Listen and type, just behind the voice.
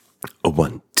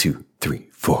1, 2, 3,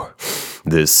 4.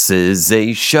 This is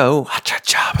a show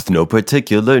with no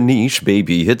particular niche,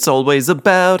 baby. It's always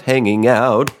about hanging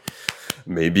out.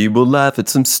 Maybe we'll laugh at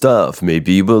some stuff,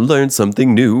 maybe we'll learn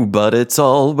something new, but it's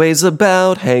always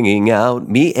about hanging out,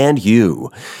 me and you.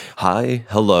 Hi,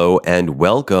 hello, and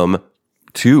welcome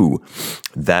to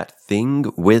That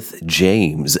Thing with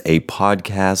James, a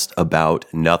podcast about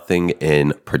nothing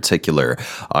in particular.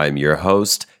 I'm your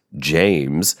host,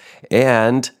 James,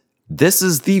 and this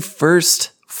is the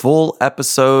first full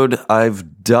episode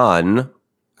I've done,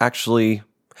 actually,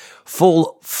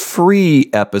 full free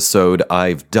episode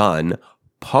I've done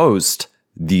post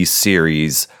the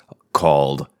series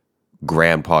called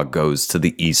Grandpa Goes to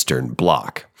the Eastern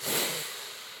Bloc.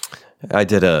 I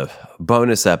did a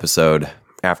bonus episode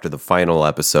after the final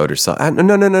episode or so.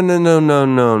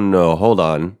 No. Hold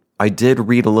on. I did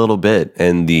read a little bit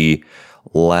in the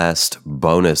last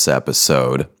bonus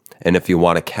episode. And if you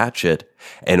want to catch it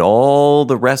and all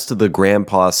the rest of the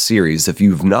Grandpa series, if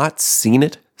you've not seen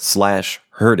it /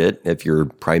 heard it, if you're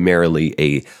primarily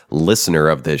a listener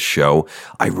of this show,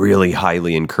 I really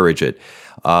highly encourage it.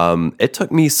 It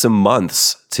took me some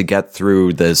months to get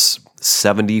through this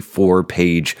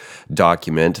 74-page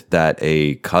document that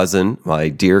a cousin, my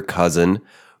dear cousin,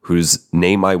 whose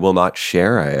name I will not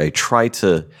share, I try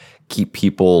to keep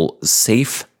people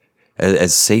safe,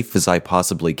 as safe as I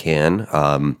possibly can,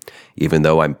 even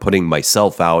though I'm putting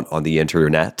myself out on the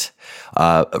internet.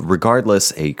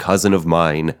 Regardless, a cousin of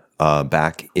mine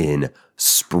back in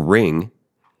spring,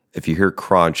 if you hear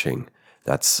crunching,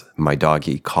 that's my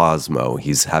doggy Cosmo.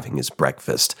 He's having his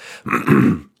breakfast.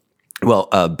 Well,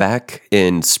 back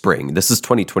in spring, this is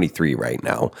 2023 right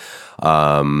now,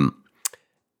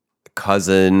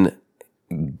 cousin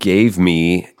gave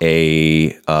me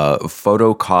a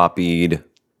photocopied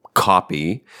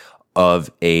copy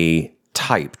of a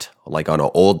typed, like on an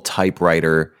old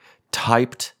typewriter,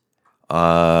 typed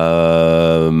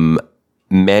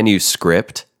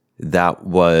manuscript that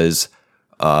was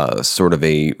sort of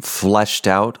a fleshed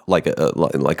out, like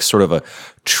sort of a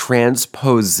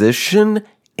transposition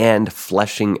and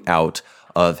fleshing out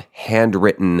of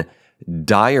handwritten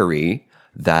diary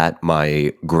that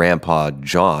my grandpa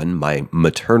John, my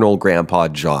maternal grandpa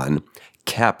John,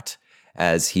 kept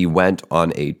as he went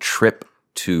on a trip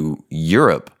to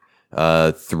Europe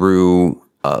through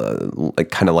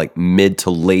kind of like mid to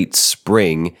late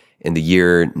spring in the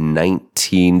year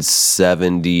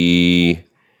 1970.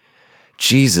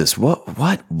 Jesus, what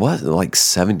like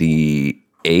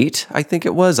 78? I think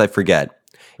it was. I forget.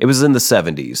 It was in the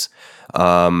 70s.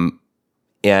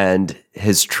 And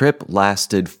his trip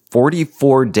lasted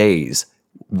 44 days.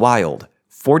 Wild.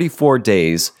 44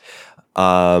 days.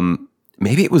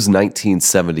 Maybe it was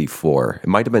 1974. It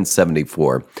might have been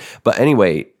 74. But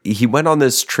anyway, he went on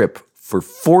this trip for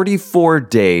 44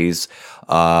 days,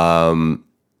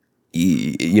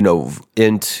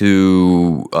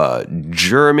 into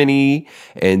Germany,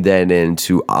 and then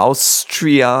into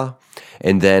Austria,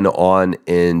 and then on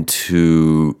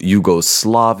into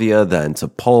Yugoslavia, then to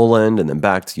Poland, and then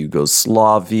back to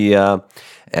Yugoslavia,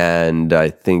 and I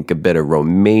think a bit of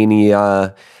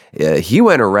Romania. He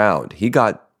went around. He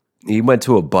went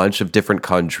to a bunch of different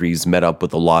countries, met up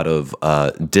with a lot of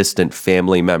distant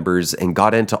family members, and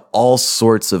got into all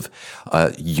sorts of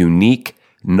unique,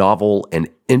 novel, and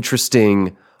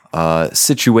interesting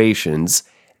situations.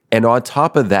 And on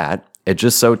top of that, it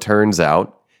just so turns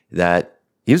out that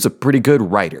he was a pretty good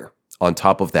writer. On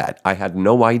top of that, I had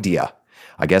no idea.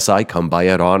 I guess I come by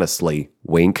it honestly.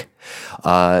 Wink.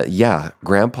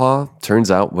 Grandpa, turns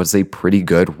out, was a pretty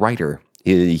good writer.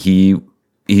 He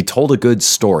told a good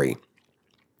story,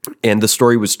 and the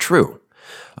story was true.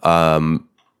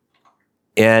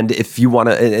 And if you want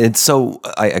to, and so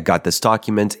I got this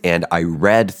document, and I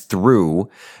read through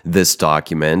this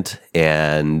document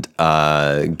and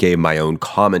gave my own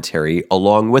commentary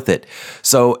along with it.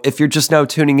 So if you're just now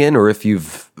tuning in, or if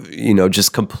you've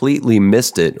just completely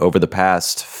missed it over the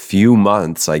past few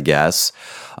months, I guess,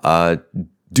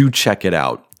 do check it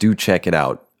out.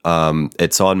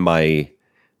 It's on my.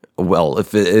 Well,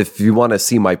 if you want to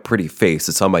see my pretty face,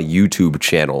 it's on my YouTube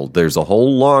channel. There's a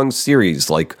whole long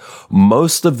series. Like,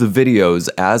 most of the videos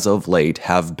as of late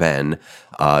have been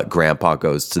Grandpa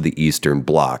Goes to the Eastern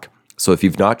Bloc. So if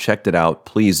you've not checked it out,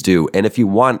 please do. And if you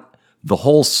want the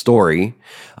whole story,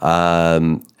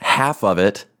 half of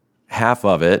it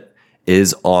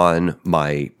is on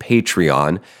my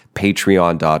Patreon,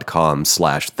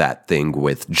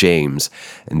 patreon.com/thatthingwithjames.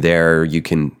 And there you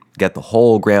can get the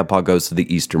whole Grandpa Goes to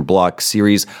the Eastern Bloc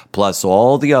series, plus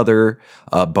all the other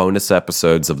bonus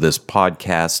episodes of this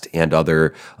podcast and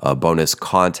other bonus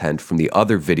content from the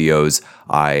other videos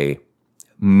I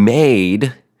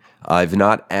made. I've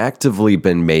not actively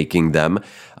been making them.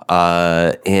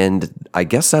 And I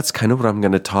guess that's kind of what I'm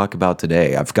going to talk about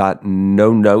today. I've got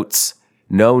no notes.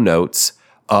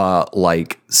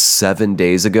 Like 7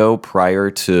 days ago prior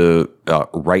to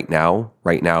right now.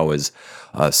 Right now is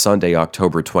Sunday,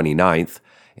 October 29th,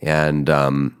 and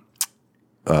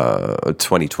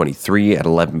 2023 at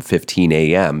 11:15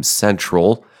 a.m.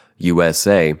 Central,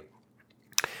 USA.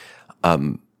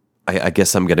 I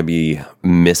guess I'm going to be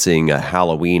missing a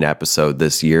Halloween episode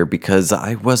this year because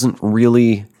I wasn't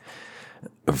really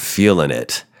feeling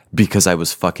it because I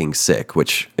was fucking sick,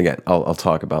 which, again, I'll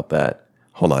talk about that.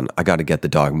 Hold on, I got to get the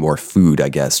dog more food, I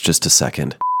guess. Just a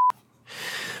second.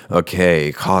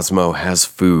 Okay, Cosmo has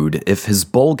food. If his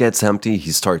bowl gets empty,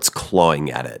 he starts clawing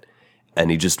at it.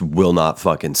 And he just will not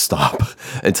fucking stop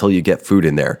until you get food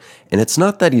in there. And it's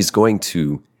not that he's going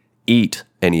to eat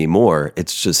anymore.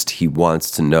 It's just he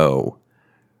wants to know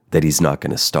that he's not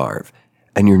going to starve.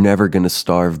 And you're never going to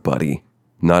starve, buddy.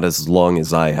 Not as long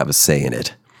as I have a say in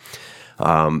it.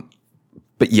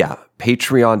 But yeah,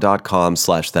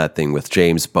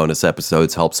 patreon.com/thatthingwithjames. Bonus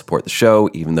episodes help support the show,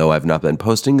 even though I've not been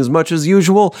posting as much as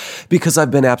usual because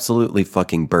I've been absolutely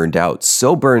fucking burned out.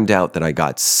 So burned out that I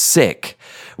got sick,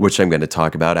 which I'm going to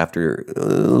talk about after a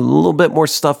little bit more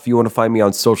stuff. If you want to find me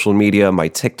on social media, my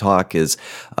TikTok is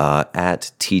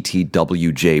at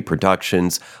TTWJ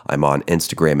Productions. I'm on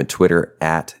Instagram and Twitter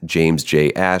at James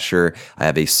J. Asher. I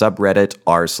have a subreddit,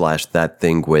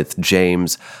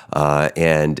 r/thatthingwithjames.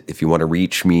 And if you want to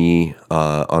reach me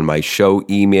on my show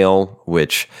email,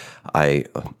 which I'm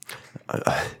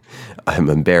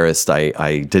embarrassed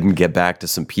I didn't get back to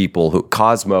some people who,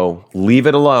 Cosmo, leave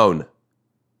it alone.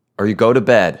 Or you go to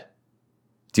bed.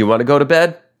 Do you want to go to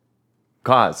bed?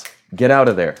 Cos, get out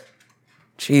of there.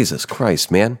 Jesus Christ,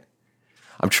 man.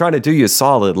 I'm trying to do you a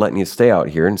solid letting you stay out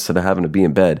here instead of having to be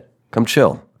in bed. Come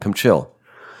chill.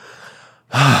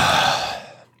 I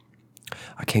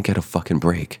can't get a fucking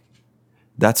break.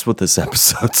 That's what this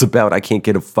episode's about. I can't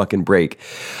get a fucking break.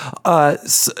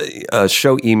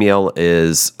 Show email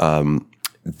is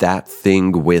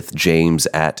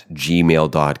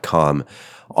thatthingwithjames@gmail.com.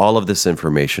 All of this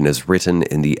information is written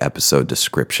in the episode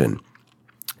description.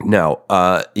 Now,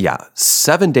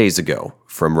 7 days ago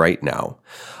from right now,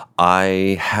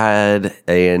 I had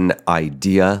an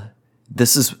idea.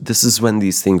 This is when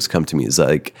these things come to me. It's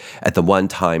like at the one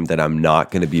time that I'm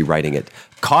not going to be writing it.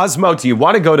 Cosmo, do you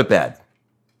want to go to bed?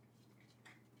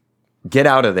 Get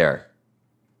out of there.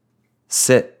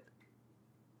 Sit.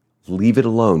 Leave it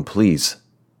alone, please.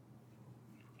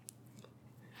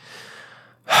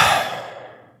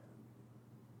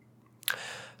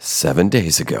 7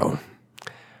 days ago,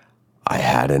 I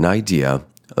had an idea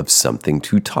of something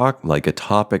to talk, like a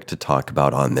topic to talk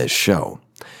about on this show.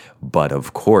 But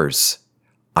of course,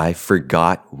 I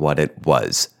forgot what it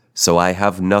was. So I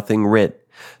have nothing written.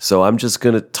 So I'm just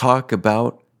going to talk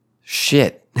about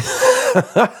shit.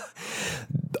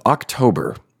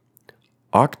 October.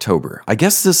 I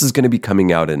guess this is going to be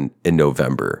coming out in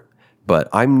November. But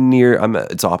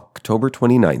it's October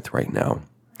 29th right now.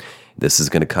 This is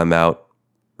going to come out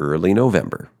early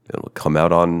November. It'll come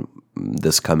out on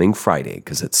this coming Friday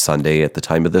because it's Sunday at the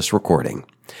time of this recording.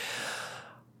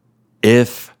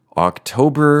 If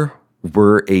October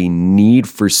were a Need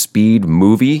for Speed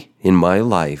movie in my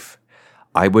life,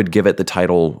 I would give it the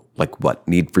title,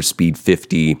 Need for Speed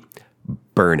 50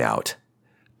 Burnout.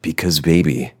 Because,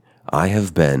 baby, I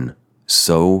have been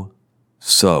so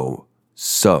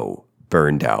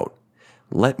burned out.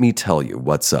 Let me tell you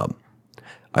what's up.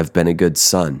 I've been a good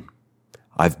son.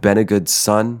 I've been a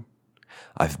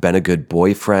good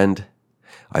boyfriend.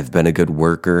 I've been a good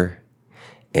worker.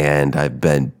 And I've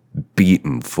been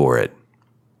beaten for it.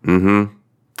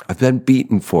 I've been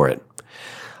beaten for it.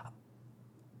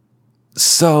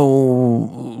 So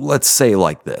let's say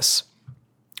like this.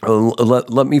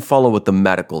 Let me follow with the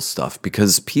medical stuff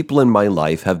because people in my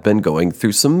life have been going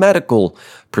through some medical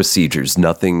procedures.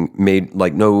 Nothing made,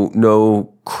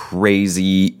 no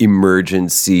crazy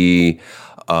emergency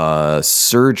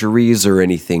surgeries or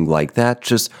anything like that.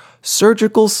 Just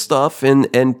surgical stuff,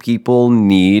 and people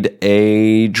need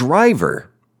a driver.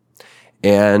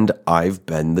 And I've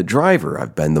been the driver.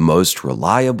 I've been the most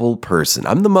reliable person.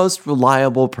 I'm the most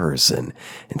reliable person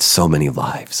in so many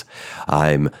lives.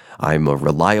 I'm a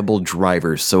reliable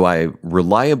driver. So I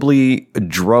reliably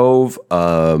drove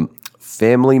a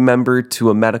family member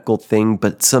to a medical thing,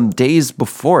 but some days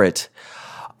before it,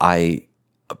 I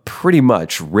pretty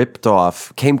much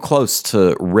came close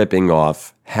to ripping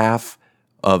off half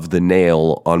of the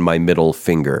nail on my middle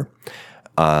finger.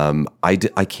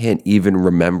 I can't even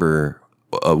remember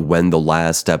when the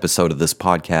last episode of this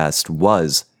podcast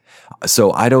was.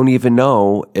 So I don't even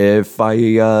know if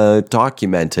I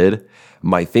documented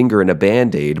my finger in a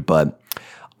Band-Aid, but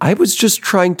I was just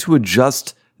trying to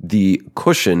adjust the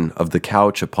cushion of the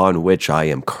couch upon which I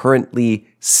am currently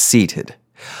seated.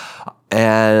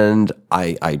 And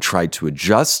I tried to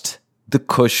adjust the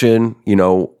cushion,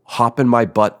 hopping my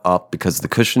butt up because the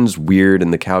cushion's weird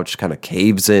and the couch kind of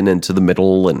caves in into the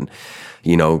middle and,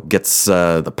 gets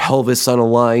the pelvis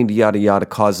unaligned, yada, yada,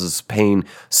 causes pain,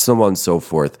 so on and so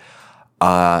forth.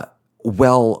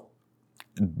 Well,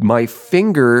 my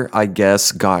finger, I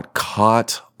guess, got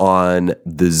caught on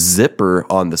the zipper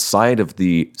on the side of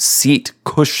the seat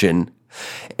cushion,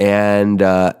 and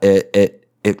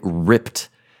it ripped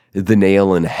the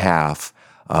nail in half,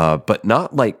 but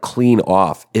not like clean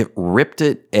off. It ripped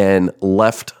it and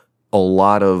left a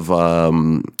lot of,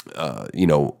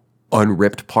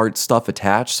 unripped part stuff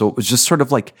attached. So it was just sort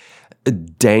of like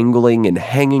dangling and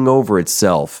hanging over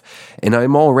itself. And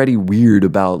I'm already weird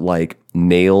about like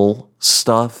nail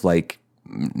stuff, like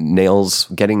nails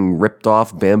getting ripped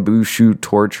off, bamboo shoot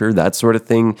torture, that sort of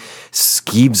thing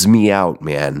skeeves me out,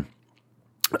 man.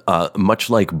 Much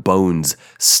like bones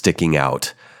sticking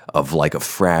out of like a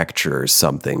fracture or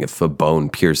something if a bone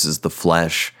pierces the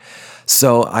flesh.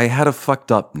 So I had a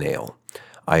fucked up nail.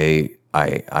 I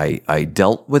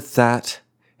dealt with that,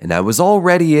 and I was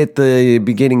already at the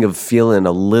beginning of feeling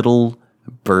a little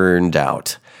burned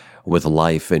out with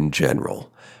life in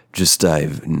general. Just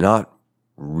I've not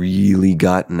really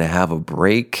gotten to have a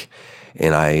break,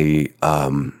 and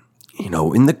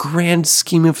in the grand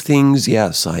scheme of things,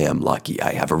 yes, I am lucky.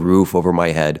 I have a roof over my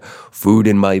head, food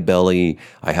in my belly,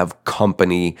 I have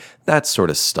company, that sort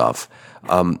of stuff.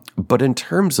 But in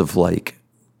terms of like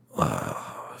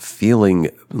feeling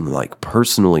like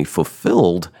personally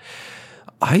fulfilled,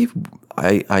 I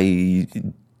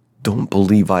don't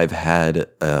believe I've had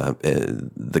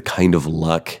the kind of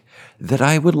luck that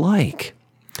I would like.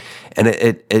 And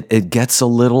it gets a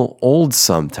little old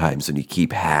sometimes when you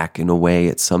keep hacking away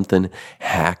at something,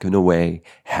 hacking away,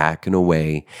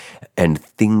 and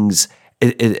things.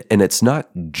 And it's not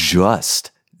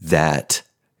just that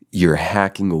your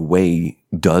hacking away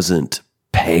doesn't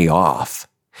pay off,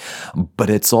 but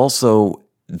it's also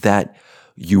that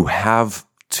you have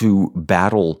to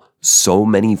battle so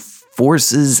many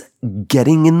forces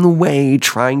getting in the way,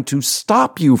 trying to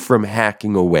stop you from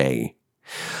hacking away.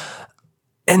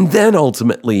 And then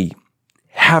ultimately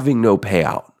having no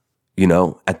payout,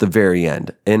 at the very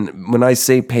end. And when I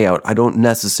say payout, I don't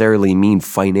necessarily mean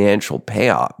financial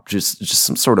payout, just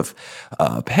some sort of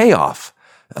payoff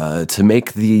to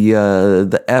make the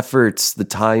efforts, the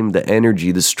time, the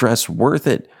energy, the stress worth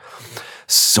it.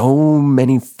 So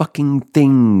many fucking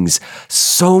things,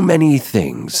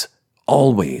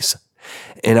 always.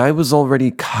 And I was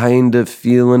already kind of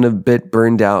feeling a bit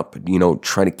burned out, but,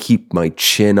 trying to keep my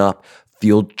chin up,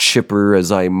 feel chipper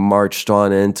as I marched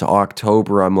on into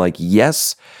October. I'm like,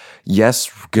 yes, we're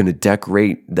going to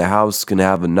decorate the house, going to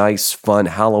have a nice, fun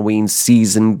Halloween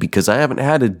season, because I haven't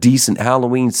had a decent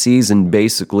Halloween season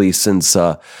basically since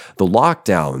the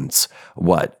lockdowns.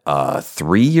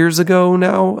 3 years ago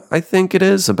now, I think it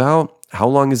is. About how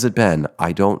long has it been?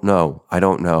 I don't know.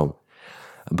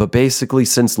 But basically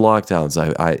since lockdowns,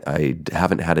 I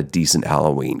haven't had a decent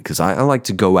Halloween, because I like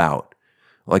to go out.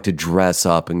 I like to dress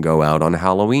up and go out on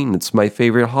Halloween. It's my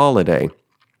favorite holiday.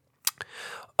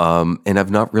 And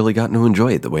I've not really gotten to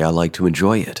enjoy it the way I like to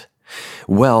enjoy it.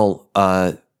 Well,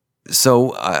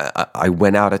 so I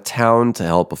went out of town to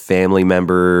help a family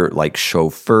member, like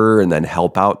chauffeur, and then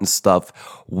help out and stuff,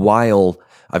 while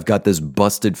I've got this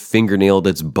busted fingernail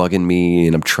that's bugging me,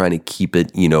 and I'm trying to keep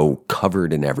it,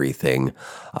 covered and everything,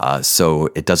 so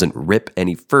it doesn't rip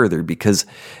any further, because,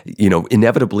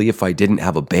 inevitably, if I didn't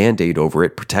have a Band-Aid over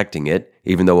it protecting it,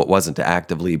 even though it wasn't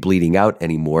actively bleeding out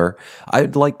anymore,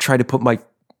 I'd try to put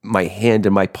my hand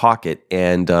in my pocket,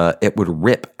 and it would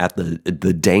rip at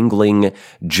the dangling,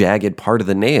 jagged part of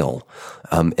the nail,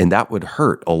 and that would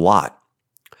hurt a lot.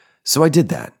 So I did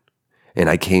that, and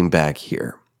I came back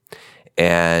here.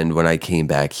 And when I came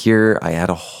back here, I had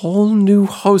a whole new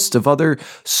host of other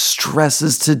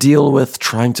stresses to deal with,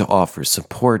 trying to offer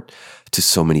support to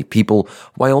so many people,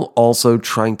 while also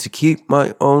trying to keep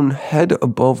my own head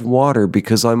above water,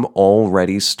 because I'm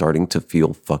already starting to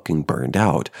feel fucking burned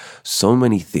out. So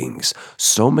many things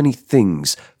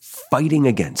fighting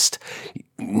against,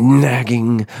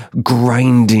 nagging,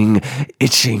 grinding,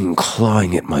 itching,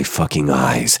 clawing at my fucking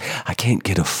eyes. I can't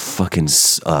get a fucking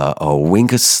a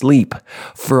wink of sleep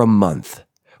for a month.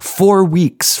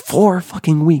 4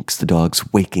 fucking weeks, the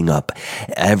dog's waking up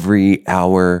every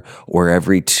hour or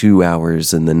every 2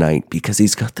 hours in the night because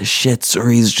he's got the shits, or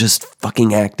he's just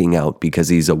fucking acting out because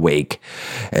he's awake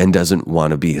and doesn't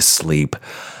want to be asleep.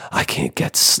 I can't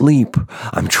get sleep.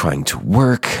 I'm trying to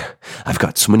work. I've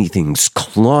got so many things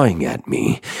clawing at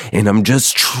me, and I'm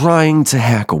just trying to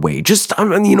hack away. At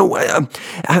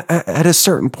a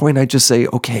certain point, I just say,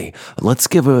 okay, let's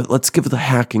give the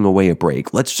hacking away a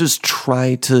break. Let's just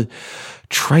try to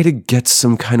get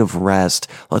some kind of rest.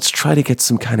 Let's try to get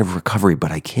some kind of recovery,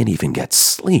 but I can't even get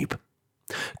sleep.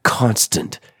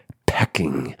 Constant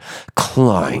pecking,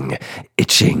 clawing,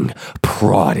 itching,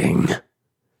 prodding.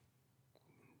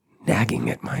 Nagging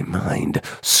at my mind,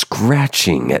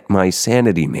 scratching at my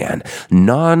sanity, man,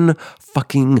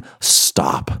 non-fucking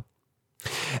stop.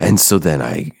 And so then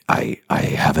I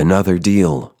have another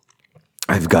deal.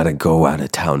 I've got to go out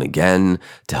of town again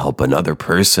to help another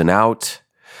person out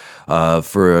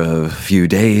for a few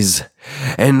days.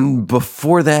 And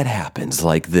before that happens,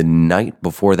 like the night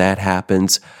before that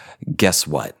happens, guess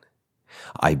what?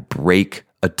 I break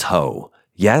a toe.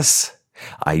 Yes,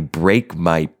 I break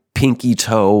my pinky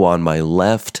toe on my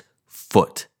left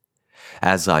foot.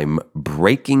 As I'm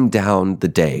breaking down the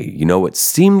day, it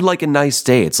seemed like a nice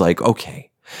day. It's like,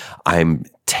 okay, I'm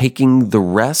taking the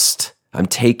rest. I'm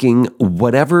taking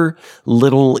whatever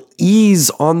little ease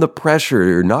on the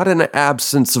pressure, not an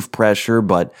absence of pressure,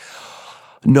 but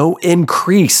no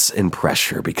increase in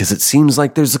pressure, because it seems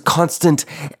like there's a constant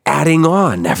adding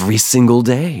on every single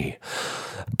day.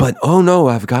 But oh no,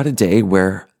 I've got a day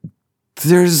where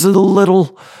there's a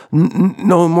little,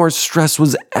 no more stress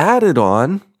was added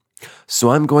on.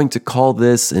 So I'm going to call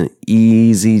this an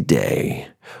easy day,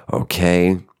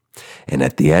 okay? And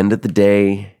at the end of the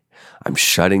day, I'm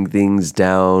shutting things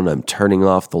down. I'm turning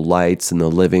off the lights in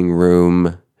the living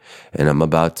room, and I'm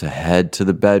about to head to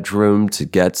the bedroom to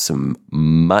get some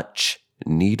much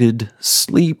needed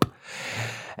sleep.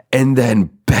 And then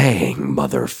bang,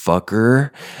 motherfucker,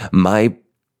 my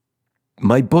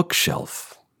bookshelf.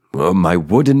 My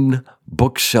wooden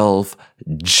bookshelf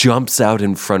jumps out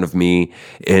in front of me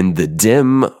in the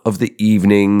dim of the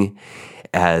evening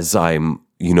as I'm,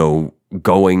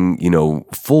 going,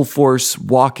 full force,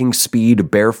 walking speed,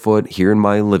 barefoot here in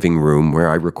my living room where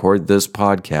I record this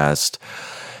podcast.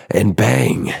 And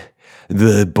bang,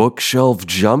 the bookshelf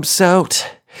jumps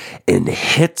out and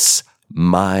hits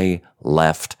my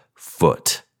left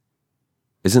foot.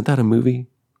 Isn't that a movie?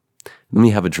 Let me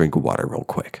have a drink of water real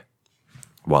quick.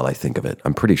 While I think of it,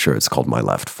 I'm pretty sure it's called My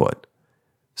Left Foot,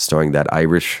 starring that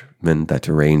Irishman, that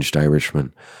deranged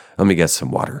Irishman. Let me get some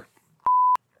water.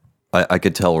 I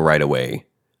could tell right away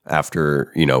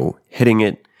after, hitting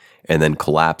it and then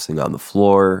collapsing on the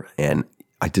floor, and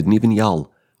I didn't even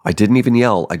yell. I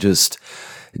just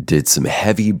did some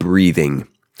heavy breathing,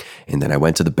 and then I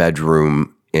went to the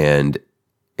bedroom, and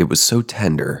it was so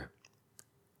tender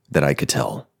that I could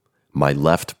tell my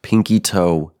left pinky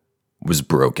toe was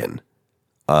broken.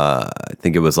 I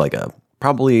think it was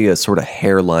probably a sort of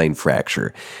hairline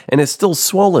fracture, and it's still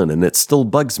swollen and it still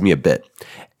bugs me a bit.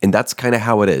 And that's kind of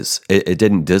how it is. It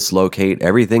didn't dislocate.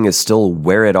 Everything is still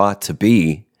where it ought to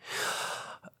be.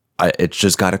 It's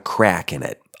just got a crack in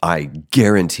it. I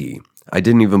guarantee. I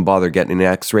didn't even bother getting an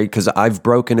x-ray because I've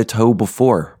broken a toe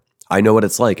before. I know what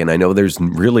it's like, and I know there's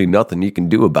really nothing you can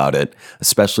do about it,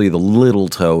 especially the little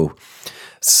toe.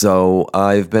 So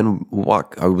I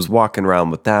was walking around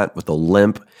with that, with a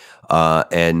limp,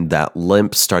 and that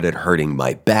limp started hurting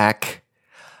my back.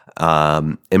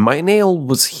 And my nail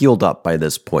was healed up by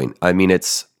this point. I mean,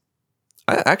 it's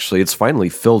finally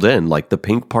filled in. Like the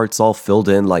pink part's all filled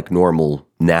in like normal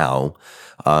now.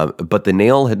 But the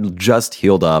nail had just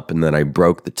healed up, and then I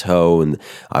broke the toe, and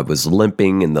I was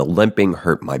limping, and the limping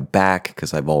hurt my back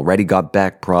because I've already got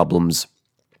back problems.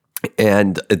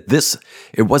 And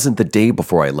it wasn't the day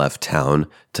before I left town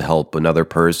to help another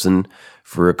person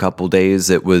for a couple days.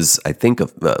 It was, I think,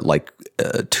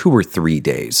 2 or 3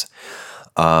 days.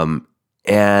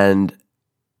 And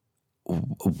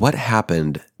what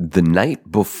happened the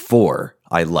night before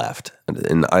I left,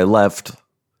 and I left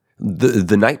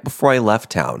the night before I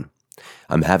left town,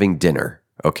 I'm having dinner,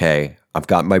 okay? I've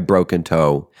got my broken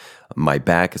toe. My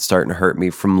back is starting to hurt me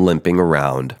from limping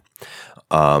around.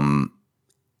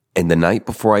 And the night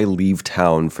before I leave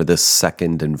town for this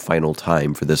second and final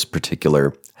time for this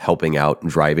particular helping out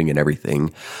and driving and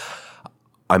everything,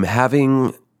 I'm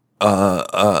having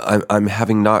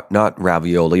not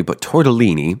ravioli, but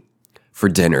tortellini for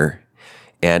dinner.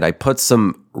 And I put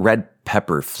some red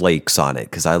pepper flakes on it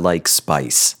because I like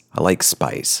spice.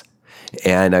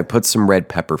 And I put some red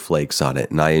pepper flakes on it,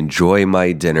 and I enjoy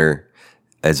my dinner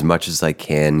as much as I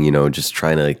can, just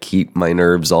trying to keep my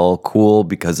nerves all cool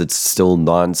because it's still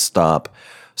nonstop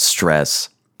stress,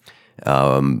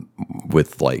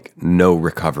 with like no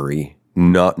recovery,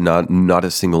 not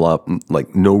a single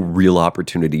no real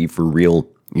opportunity for real,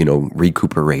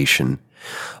 recuperation.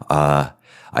 I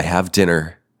have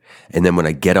dinner, and then when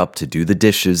I get up to do the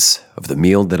dishes of the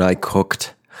meal that I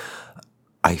cooked,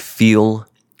 I feel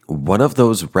one of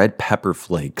those red pepper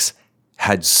flakes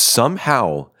had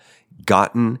somehow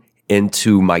gotten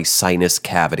into my sinus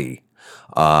cavity,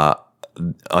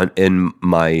 in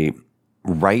my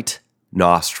right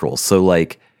nostril. So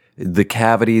like the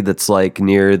cavity that's like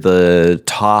near the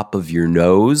top of your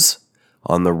nose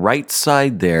on the right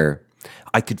side there,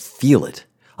 I could feel it.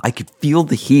 I could feel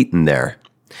the heat in there.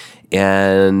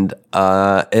 And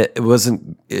it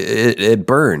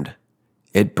burned.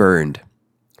 It burned.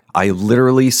 I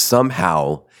literally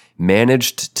somehow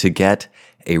managed to get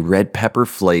a red pepper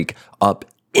flake up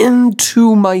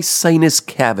into my sinus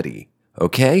cavity,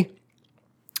 okay?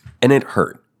 And it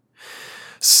hurt.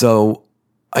 So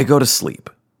I go to sleep.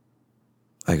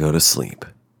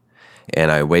 And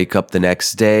I wake up the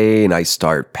next day and I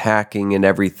start packing and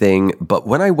everything. But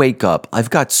when I wake up, I've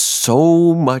got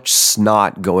so much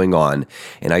snot going on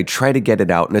and I try to get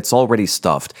it out and it's already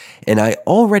stuffed. And I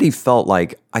already felt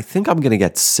like I think I'm going to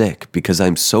get sick because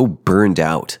I'm so burned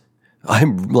out.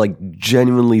 I'm like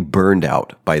genuinely burned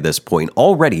out by this point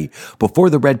already before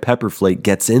the red pepper flake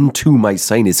gets into my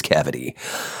sinus cavity.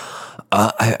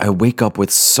 I wake up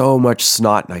with so much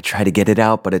snot and I try to get it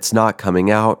out, but it's not coming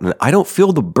out. And I don't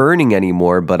feel the burning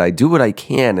anymore, but I do what I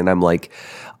can. And I'm like,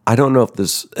 I don't know if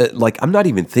this, I'm not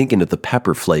even thinking of the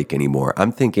pepper flake anymore.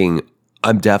 I'm thinking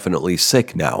I'm definitely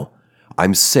sick now.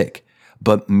 I'm sick.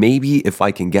 But maybe if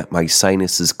I can get my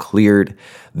sinuses cleared,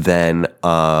 then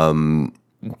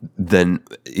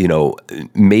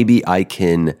maybe I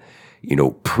can,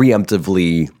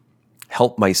 preemptively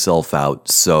help myself out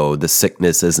so the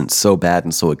sickness isn't so bad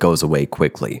and so it goes away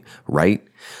quickly, right?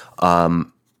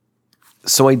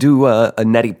 So I do a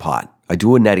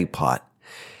neti pot.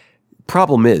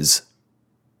 Problem is,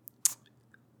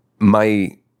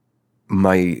 my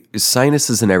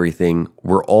sinuses and everything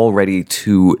were already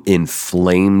too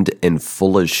inflamed and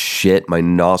full of shit. My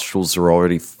nostrils are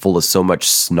already full of so much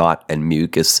snot and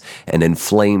mucus and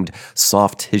inflamed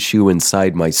soft tissue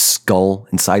inside my skull,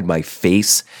 inside my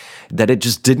face, that it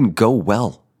just didn't go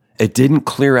well. It didn't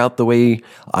clear out the way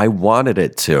I wanted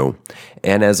it to.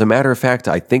 And as a matter of fact,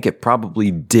 I think it probably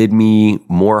did me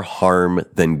more harm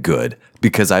than good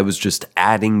because I was just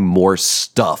adding more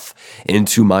stuff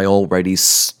into my already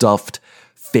stuffed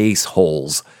face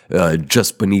holes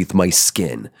just beneath my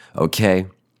skin, okay?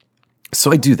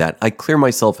 So I do that. I clear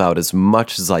myself out as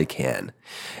much as I can.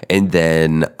 And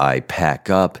then I pack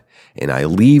up and I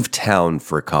leave town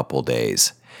for a couple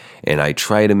days. And I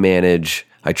try to manage,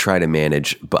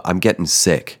 but I'm getting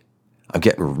sick. I'm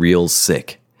getting real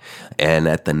sick. And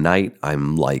at the night,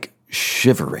 I'm like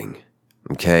shivering,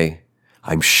 okay?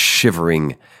 I'm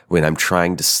shivering when I'm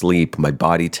trying to sleep. My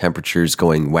body temperature's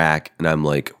going whack, and I'm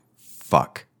like,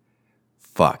 fuck.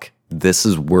 This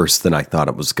is worse than I thought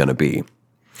it was going to be.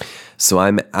 So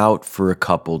I'm out for a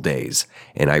couple days,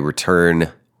 and I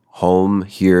return home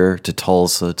here to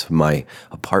Tulsa, to my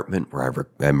apartment where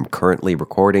I'm currently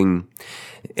recording,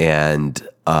 and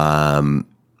I'm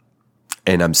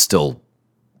still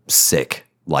sick.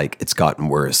 Like, it's gotten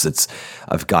worse.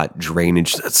 I've got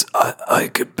drainage I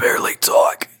could barely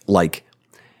talk. Like,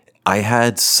 I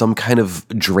had some kind of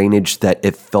drainage that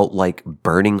it felt like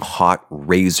burning hot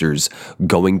razors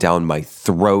going down my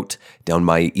throat, down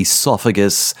my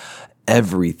esophagus,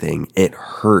 everything. It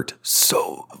hurt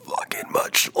so fucking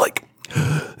much. Like,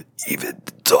 even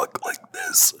to talk like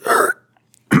this hurt.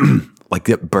 Like,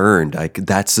 it burned.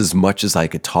 That's as much as I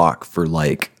could talk for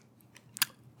like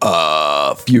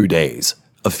a few days.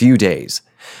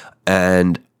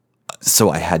 And so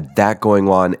I had that going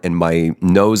on, and my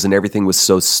nose and everything was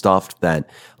so stuffed that,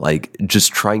 like,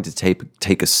 just trying to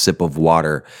take a sip of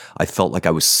water, I felt like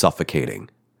I was suffocating.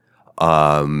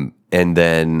 And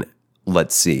then,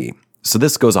 let's see. So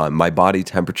this goes on. My body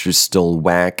temperature's still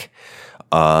whack,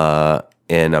 and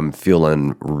I'm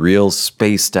feeling real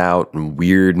spaced out and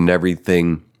weird and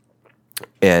everything.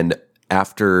 And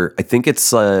after, I think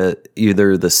it's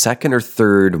either the second or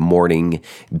third morning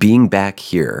being back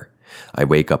here, I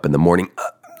wake up in the morning,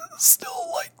 still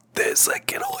like this. I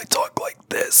can only talk like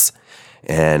this.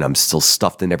 And I'm still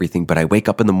stuffed and everything. But I wake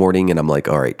up in the morning and I'm like,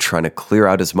 all right, trying to clear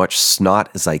out as much snot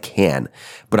as I can.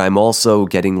 But I'm also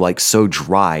getting like so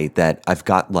dry that I've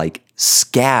got like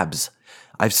scabs.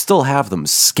 I still have them,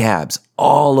 scabs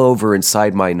all over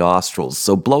inside my nostrils.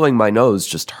 So blowing my nose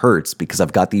just hurts because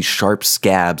I've got these sharp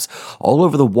scabs all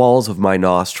over the walls of my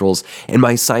nostrils, and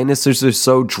my sinuses are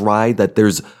so dry that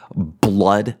there's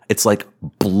blood. It's like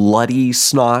bloody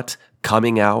snot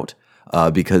coming out.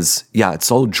 Because,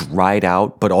 it's all dried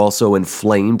out, but also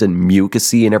inflamed and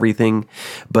mucousy and everything.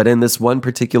 But in this one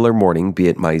particular morning, be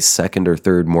it my second or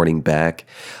third morning back,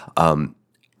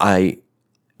 I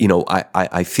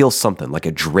feel something like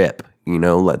a drip,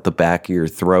 at the back of your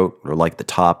throat, or like the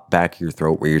top back of your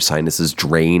throat where your sinuses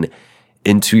drain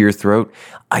into your throat.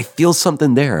 I feel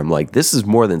something there. I'm like, this is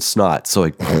more than snot. So I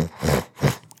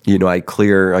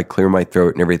clear my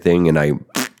throat and everything, and I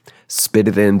spit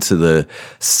it into the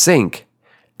sink,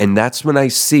 and that's when I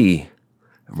see,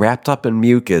 wrapped up in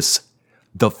mucus,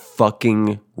 the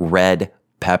fucking red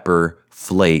pepper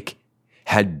flake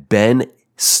had been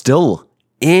still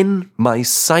in my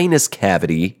sinus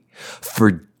cavity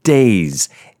for days,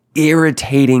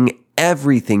 irritating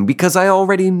everything, because I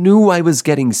already knew I was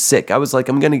getting sick. I was like,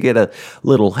 I'm going to get a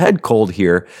little head cold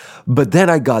here, but then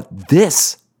I got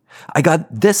this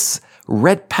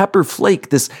red pepper flake,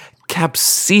 this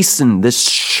capsaicin, this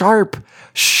sharp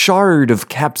shard of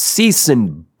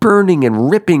capsaicin burning and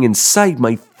ripping inside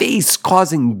my face,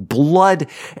 causing blood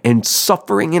and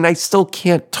suffering, and I still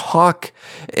can't talk,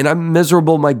 and I'm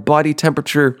miserable. My body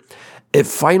temperature, it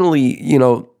finally,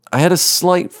 I had a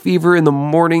slight fever in the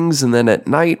mornings, and then at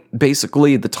night,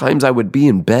 basically the times I would be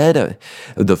in bed,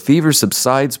 the fever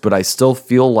subsides, but I still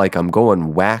feel like I'm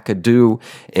going wackadoo,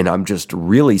 and I'm just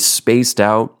really spaced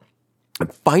out.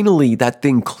 And finally, that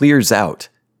thing clears out.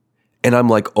 And I'm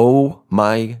like, oh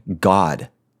my God.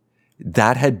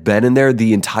 That had been in there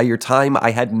the entire time. I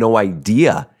had no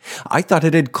idea. I thought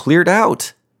it had cleared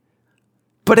out.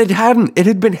 But it hadn't. It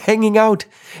had been hanging out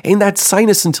in that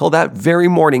sinus until that very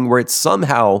morning, where it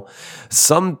somehow,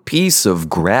 some piece of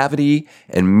gravity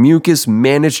and mucus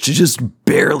managed to just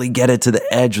barely get it to the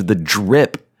edge of the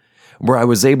drip, where I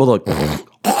was able to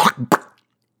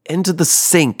into the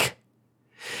sink.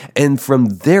 And from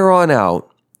there on out,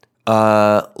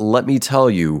 let me tell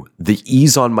you, the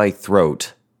ease on my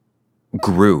throat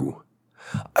grew.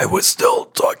 I was still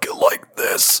talking like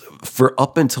this for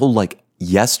up until like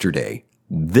yesterday.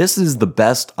 This is the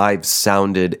best I've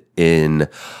sounded in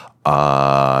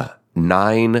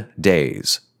 9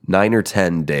 days, 9 or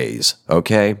 10 days.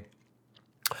 Okay.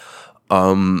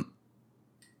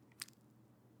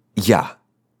 Yeah.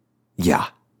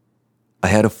 I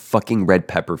had a fucking red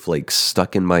pepper flake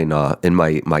stuck in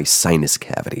my sinus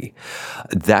cavity.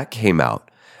 That came out.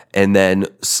 And then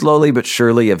slowly but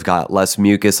surely I've got less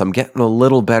mucus. I'm getting a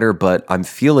little better, but I'm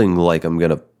feeling like I'm going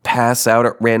to pass out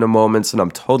at random moments, and I'm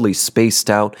totally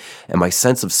spaced out, and my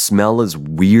sense of smell is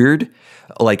weird.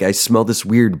 Like I smell this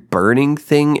weird burning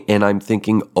thing, and I'm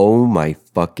thinking, oh my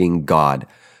fucking God,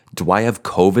 do I have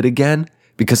COVID again?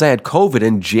 Because I had COVID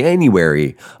in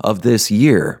January of this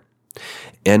year.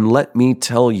 And let me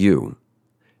tell you,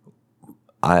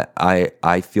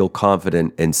 I feel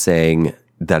confident in saying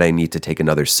that I need to take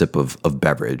another sip of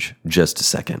beverage. Just a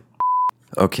second.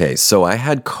 Okay, so I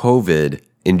had COVID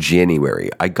in January.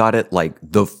 I got it like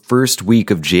the first week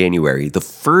of January. The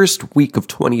first week of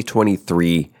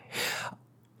 2023,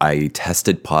 I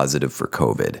tested positive for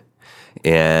COVID.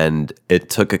 And it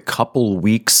took a couple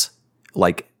weeks,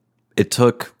 like it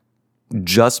took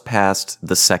just past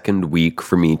the second week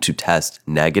for me to test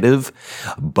negative,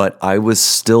 but I was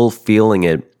still feeling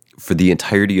it for the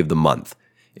entirety of the month.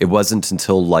 It wasn't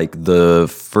until like the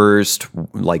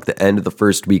end of the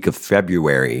first week of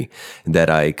February that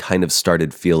I kind of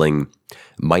started feeling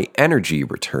my energy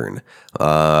return,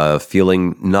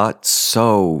 feeling not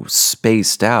so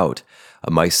spaced out.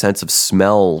 My sense of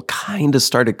smell kind of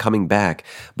started coming back,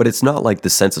 but it's not like the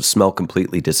sense of smell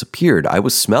completely disappeared. I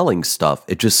was smelling stuff.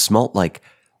 It just smelled like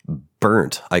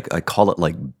burnt. I call it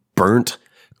like burnt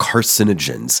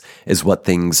carcinogens is what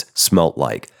things smelled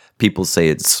like. People say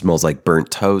it smells like burnt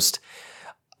toast.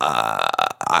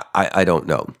 I don't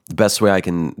know. The best way I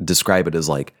can describe it is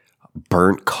like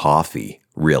burnt coffee,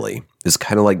 really. It's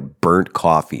kind of like burnt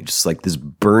coffee, just like this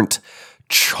burnt,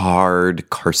 charred,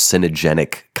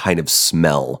 carcinogenic kind of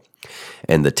smell.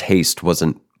 And the taste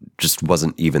wasn't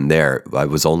even there. I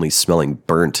was only smelling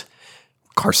burnt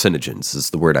carcinogens is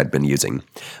the word I'd been using.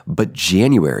 But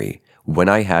January, when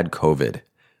I had COVID,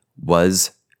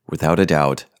 was, without a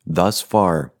doubt, thus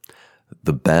far,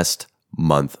 the best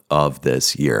month of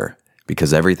this year,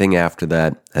 because everything after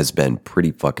that has been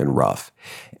pretty fucking rough.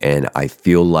 And I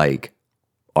feel like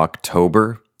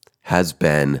October has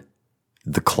been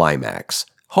the climax.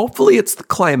 Hopefully it's the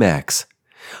climax.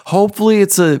 Hopefully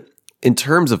it's in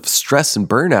terms of stress and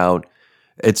burnout,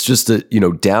 It's just a,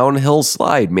 downhill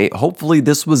slide. Hopefully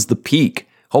this was the peak.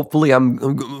 Hopefully I'm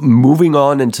moving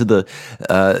on into the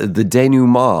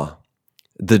denouement,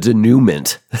 the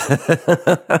denouement.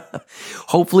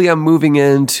 Hopefully I'm moving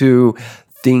into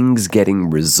things getting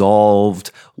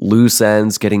resolved, loose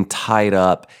ends getting tied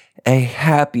up, a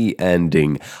happy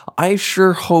ending. I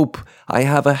sure hope I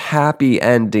have a happy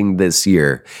ending this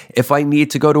year. If I need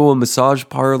to go to a massage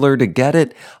parlor to get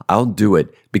it, I'll do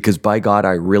it, because by God,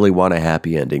 I really want a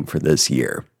happy ending for this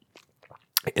year.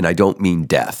 And I don't mean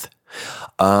death.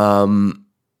 But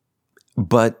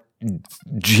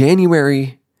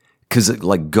January, because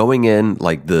like going in,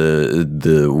 like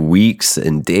the weeks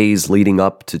and days leading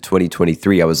up to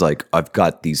 2023, I was like, I've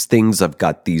got these things, I've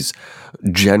got these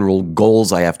general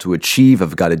goals I have to achieve,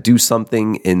 I've got to do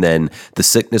something. And then the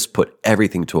sickness put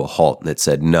everything to a halt, and it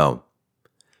said, no,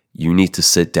 you need to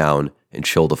sit down and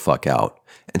chill the fuck out.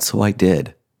 And so I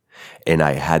did. And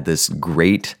I had this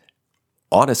great,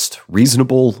 honest,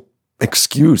 reasonable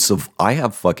excuse of, I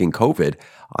have fucking COVID.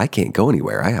 I can't go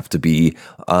anywhere. I have to be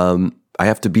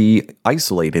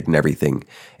isolated and everything.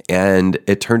 And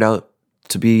it turned out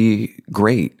to be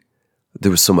great.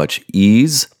 There was so much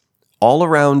ease, all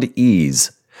around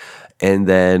ease. And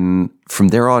then from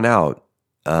there on out,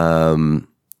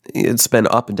 it's been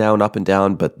up and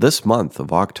down. But this month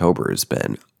of October has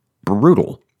been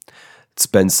brutal. It's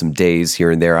been some days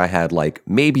here and there. I had like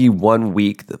maybe 1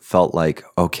 week that felt like,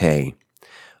 okay,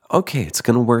 it's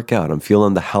going to work out. I'm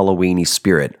feeling the Halloween-y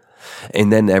spirit.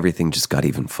 And then everything just got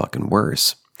even fucking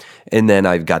worse. And then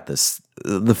I've got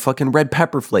the fucking red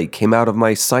pepper flake came out of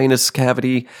my sinus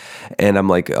cavity. And I'm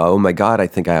like, oh my God, I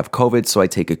think I have COVID. So I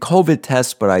take a COVID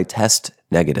test, but I test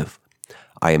negative.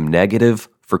 I am negative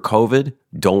for COVID.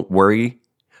 Don't worry.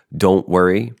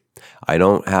 I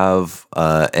don't have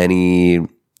any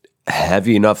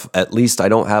heavy enough, at least I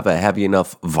don't have a heavy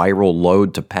enough viral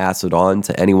load to pass it on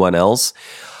to anyone else.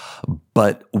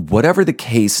 But whatever the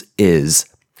case is,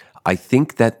 I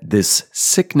think that this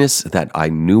sickness that I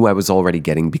knew I was already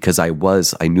getting, because I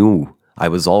knew I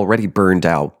was already burned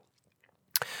out,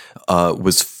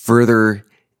 was further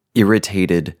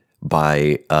irritated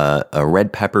by a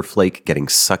red pepper flake getting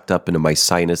sucked up into my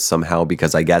sinus somehow,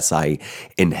 because I guess I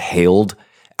inhaled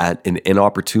at an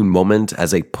inopportune moment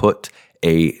as I put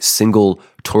a single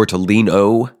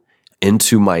tortellino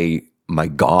into my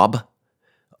gob.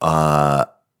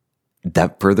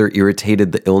 That further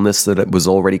irritated the illness that it was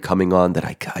already coming on, that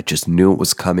I just knew it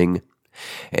was coming.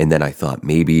 And then I thought,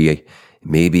 maybe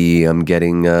I'm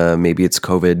getting, maybe it's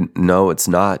COVID. No, it's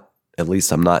not. At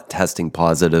least I'm not testing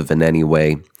positive in any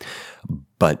way.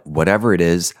 But whatever it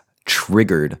is,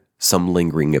 triggered some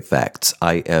lingering effects.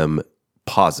 I am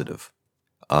positive.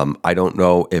 I don't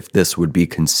know if this would be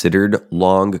considered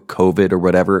long COVID or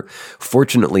whatever.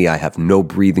 Fortunately, I have no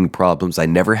breathing problems. I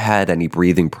never had any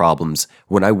breathing problems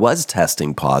when I was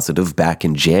testing positive back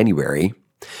in January.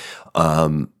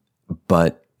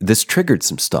 But this triggered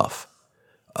some stuff.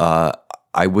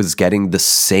 I was getting the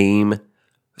same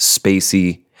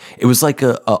spacey. It was like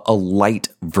a light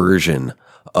version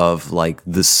of like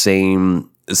the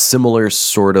similar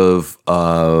sort of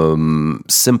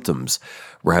symptoms,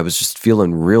 where I was just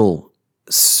feeling real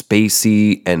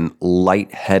spacey and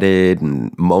lightheaded,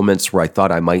 and moments where I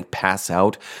thought I might pass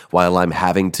out while I'm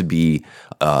having to be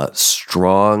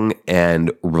strong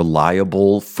and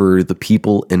reliable for the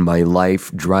people in my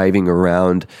life, driving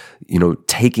around,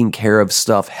 taking care of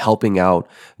stuff, helping out,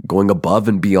 going above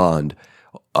and beyond,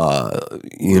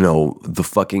 the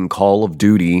fucking Call of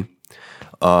Duty.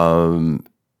 And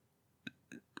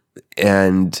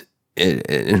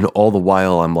all the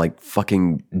while I'm like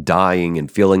fucking dying and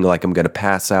feeling like I'm going to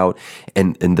pass out,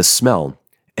 and the smell.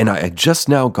 And I just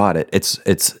now got it.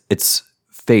 It's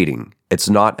fading. It's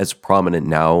not as prominent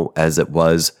now as it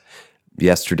was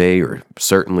yesterday, or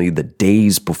certainly the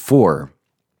days before.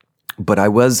 But I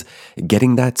was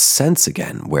getting that sense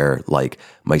again where like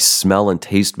my smell and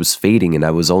taste was fading, and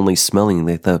I was only smelling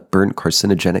like the burnt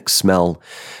carcinogenic smell.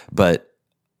 But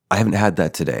I haven't had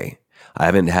that today. I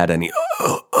haven't had any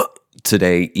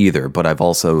today either, but I've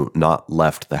also not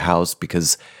left the house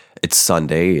because it's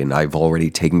Sunday and I've already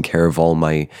taken care of all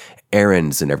my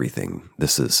errands and everything.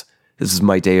 This is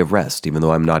my day of rest, even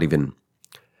though I'm not even.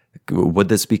 Would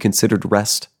this be considered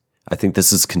rest? I think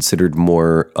this is considered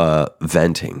more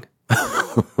venting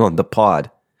on the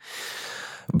pod.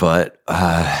 But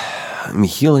I'm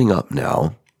healing up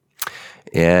now.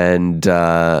 And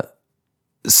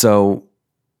so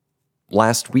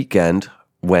last weekend,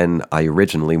 when I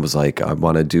originally was like, I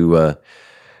want to do a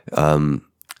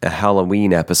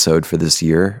Halloween episode for this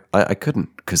year, I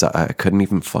couldn't, because I couldn't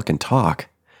even fucking talk.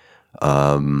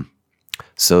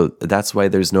 So that's why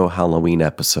there's no Halloween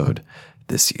episode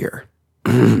this year.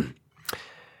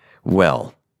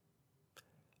 Well,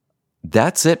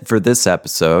 that's it for this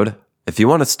episode. If you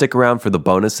want to stick around for the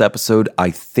bonus episode,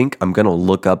 I think I'm going to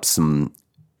look up some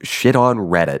shit on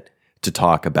Reddit to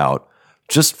talk about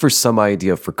just for some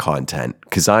idea for content,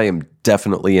 because I am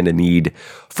definitely in a need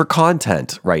for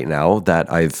content right now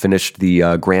that I've finished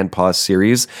the Grandpa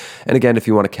series. And again, if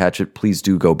you want to catch it, please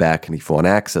do go back. And if you want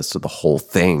access to the whole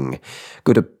thing,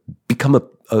 go to become a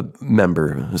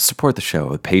member, support the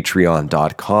show at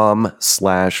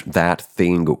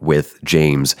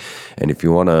patreon.com/thatthingwithjames. And if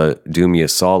you want to do me a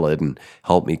solid and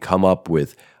help me come up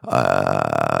with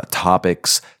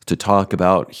topics to talk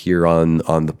about here on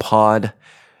the pod,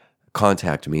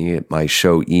 contact me at my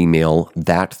show email,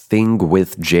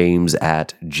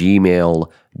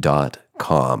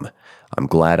 thatthingwithjames@gmail.com. I'm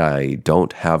glad I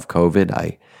don't have COVID.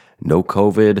 I know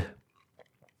COVID.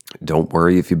 Don't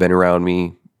worry if you've been around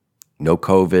me. No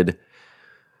COVID.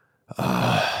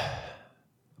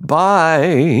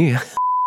 Bye.